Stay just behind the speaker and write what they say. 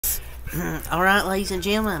Alright, ladies and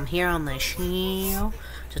gentlemen, I'm here on the channel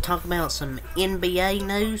to talk about some NBA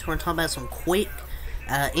news. We're going to talk about some quick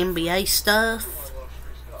NBA stuff.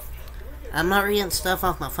 I'm not reading stuff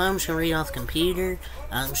off my phone, I'm just going to read it off the computer.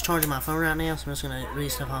 I'm just charging my phone right now, so I'm just going to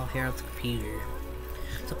read stuff off here off the computer.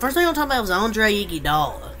 So first thing I'm going to talk about was Andre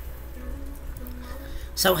Iguodala.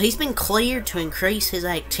 So he's been cleared to increase his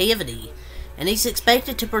activity, and he's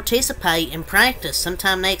expected to participate in practice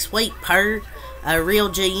sometime next week per Real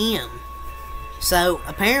GM. So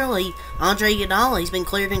apparently Andre Iguodala, he's been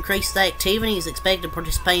cleared to increase his activity. He's expected to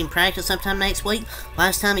participate in practice sometime next week.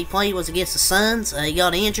 Last time he played was against the Suns. He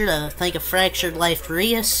got injured, I think a fractured left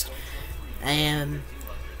wrist, and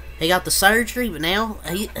he got the surgery, but now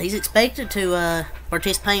he's expected to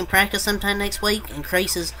participate in practice sometime next week,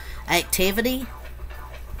 increase his activity.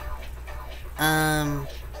 I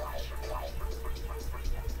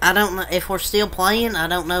don't know if we're still playing. I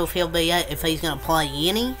don't know if he's gonna play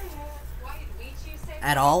any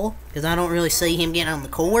at all, because I don't really see him getting on the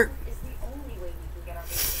court.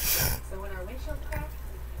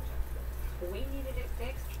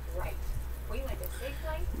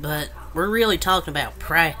 But we're really talking about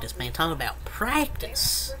practice, man. Talking about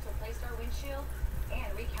practice.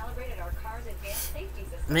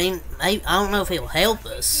 I mean, I don't know if he'll help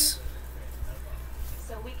us.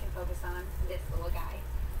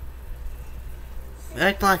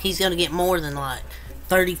 Act like he's gonna get more than like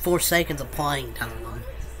 34 seconds of playing time.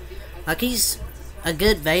 Like, he's a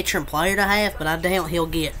good veteran player to have, but I doubt he'll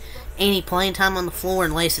get any playing time on the floor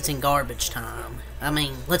unless it's in garbage time. I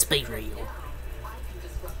mean, let's be real.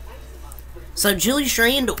 So Julius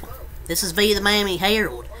Randle, this is via the Miami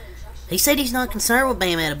Herald. He said he's not concerned with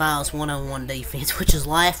Bam Adebayo's one-on-one defense, which is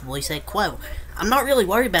laughable. He said, quote, "I'm not really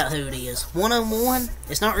worried about who it is. One-on-one,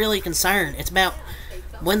 it's not really a concern. It's about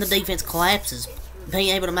when the defense collapses, being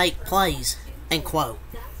able to make plays," end quote.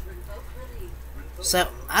 So,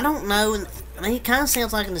 I don't know. I mean, it kind of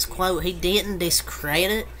sounds like in this quote he didn't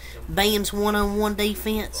discredit Bam's one-on-one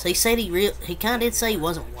defense. He said he kind of did say he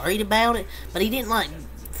wasn't worried about it, but he didn't like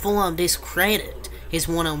full-on discredit his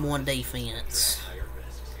one-on-one defense.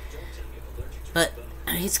 But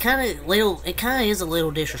it's kind of it kind of is a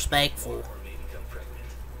little disrespectful.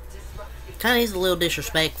 Kind of is a little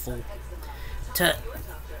disrespectful to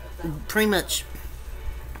pretty much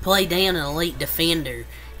play down an elite defender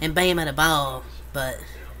and Bam Adebayo, but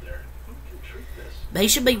he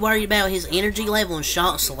should be worried about his energy level and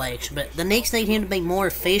shot selection. But the Knicks need him to be more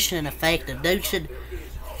efficient and effective. Dude should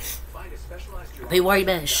be worried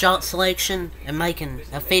about his shot selection and making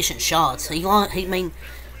efficient shots. He's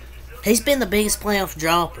been the biggest playoff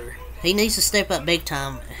dropper. He needs to step up big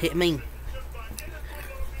time. I mean,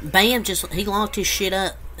 Bam he locked his shit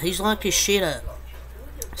up. He's locked his shit up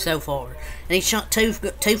so far. And he shot 2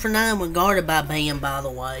 for 9 when guarded by Bam, by the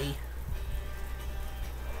way.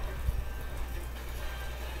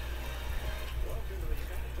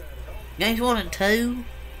 Games 1 and 2.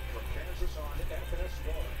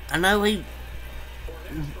 I know he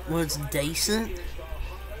was decent,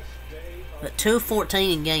 but 2 of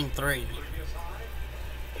 14 in Game 3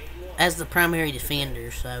 as the primary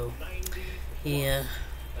defender, so yeah.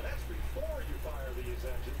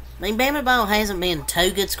 I mean, Bam Adebayo hasn't been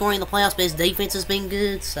too good scoring in the playoffs, but his defense has been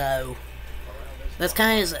good, so that's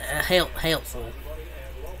kind of helpful.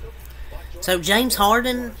 So James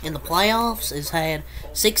Harden in the playoffs has had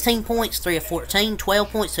 16 points, 3 of 14, 12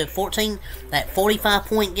 points, 2 of 14, that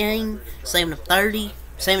 45-point game, 7 of 30,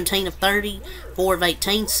 17 of 30, 4 of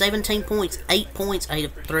 18, 17 points, 8 points, 3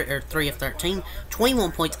 of 13,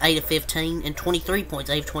 21 points, 8 of 15, and 23 points,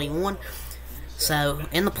 8 of 21. So,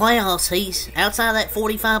 in the playoffs, he's outside of that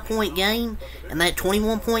 45-point game and that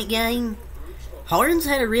 21-point game. Harden's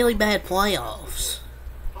had a really bad playoffs.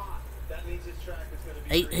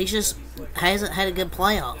 He just hasn't had a good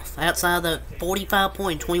playoff outside of the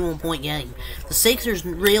 45-point, 21-point game. The Sixers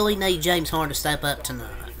really need James Harden to step up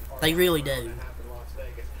tonight. They really do.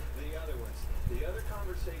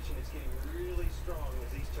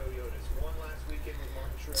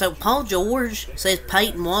 So Paul George says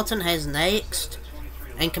Peyton Watson has next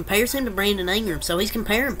and compares him to Brandon Ingram. So he's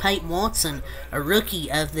comparing Peyton Watson, a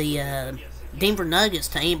rookie of the Denver Nuggets,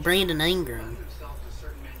 to Brandon Ingram.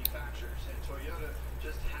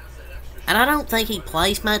 And I don't think he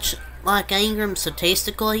plays much like Ingram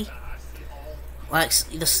statistically. Like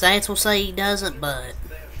the stats will say he doesn't, but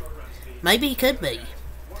maybe he could be.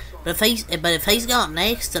 But if he's got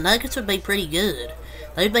next, the Nuggets would be pretty good.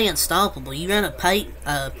 They'd be unstoppable. You run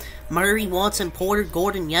a Murray, Watson, Porter,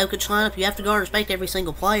 Gordon, Jokic lineup, you have to guard and respect every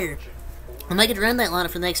single player. And they could run that lineup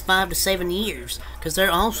for the next 5 to 7 years, because those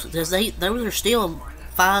are still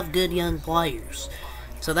 5 good young players.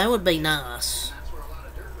 So that would be nice. That's where a lot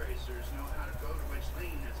of dirt racers know how to go to which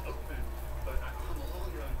lane that's open. But on the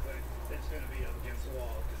long run, Clint, it's going to be up against the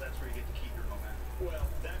wall because that's where you get to keep your momentum. Well,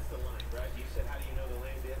 that's the line, right? You said, how do you know the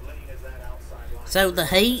lane is that outside line? So the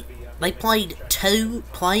Heat, they played 2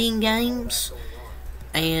 playing games,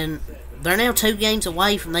 and they're now 2 games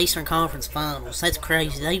away from the Eastern Conference Finals. That's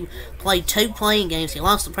crazy. They played 2 playing games. They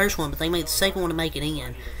lost the first one, but they made the second one to make it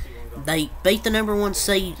in. They beat the number 1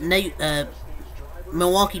 seed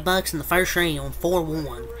Milwaukee Bucks in the first round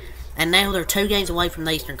 4-1. And now they're 2 games away from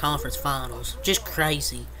the Eastern Conference Finals. Just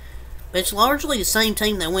crazy. But it's largely the same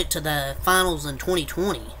team that went to the finals in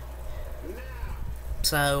 2020.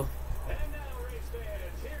 So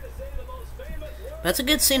that's a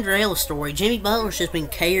good Cinderella story. Jimmy Butler's just been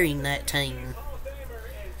carrying that team.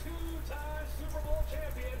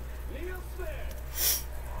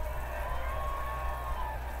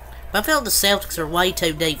 But I feel the Celtics are way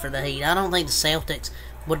too deep for the Heat. I don't think the Celtics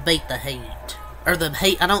would beat the Heat. Or the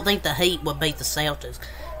Heat. I don't think the Heat would beat the Celtics.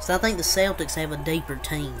 So I think the Celtics have a deeper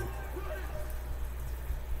team.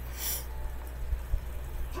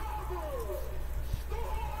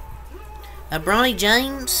 Bronny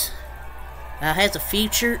James has a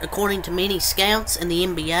future, according to many scouts in the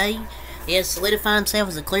NBA. He has solidified himself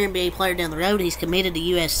as a clear NBA player down the road. He's committed to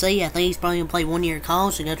USC. I think he's probably going to play 1 year of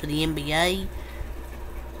college to go to the NBA.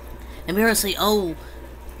 And we're going to say, oh,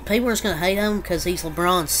 people are just going to hate him because he's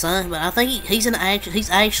LeBron's son. But I think he's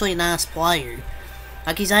actually a nice player.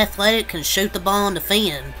 Like, he's athletic, can shoot the ball and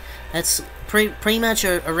defend. That's pretty much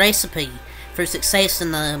a recipe for success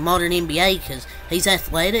in the modern NBA, because he's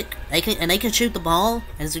athletic, they can shoot the ball,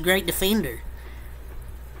 and he's a great defender.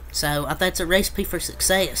 So I think that's a recipe for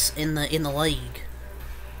success in the league.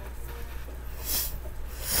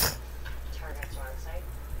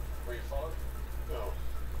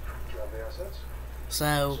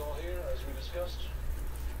 So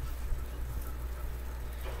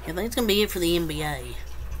I think it's gonna be it for the NBA.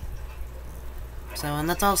 So, and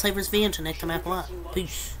that's all I'll say for this video. Until next time, have a lot.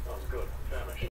 Peace.